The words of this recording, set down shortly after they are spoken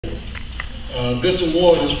This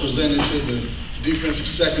award is presented to the defensive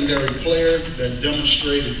secondary player that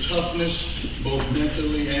demonstrated toughness, both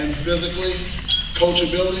mentally and physically,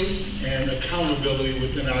 coachability, and accountability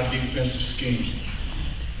within our defensive scheme.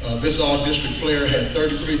 This all-district player had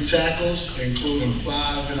 33 tackles, including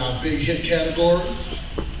 5 in our big hit category.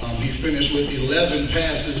 He finished with 11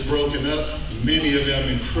 passes broken up, many of them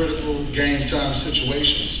in critical game-time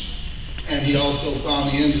situations. And he also found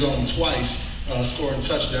the end zone twice, scoring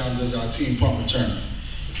touchdowns as our team punt returner.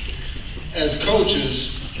 As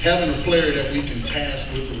coaches, having a player that we can task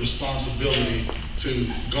with the responsibility to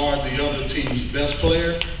guard the other team's best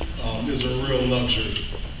player is a real luxury.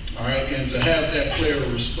 All right, and to have that player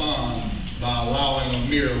respond by allowing a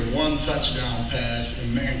mere 1 touchdown pass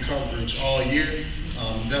in man coverage all year,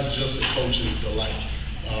 that's just a coach's delight.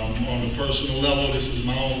 On a personal level, this is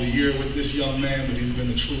my only year with this young man, but he's been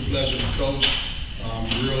a true pleasure to coach.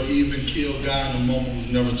 Real even keel guy, and the moment was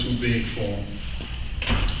never too big for him.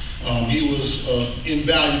 He was an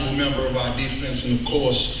invaluable member of our defense, and of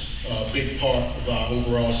course, a big part of our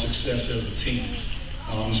overall success as a team.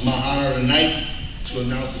 It's my honor tonight to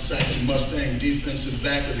announce the Sachse Mustang Defensive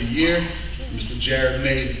Back of the Year, Mr.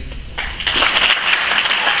 Mayden.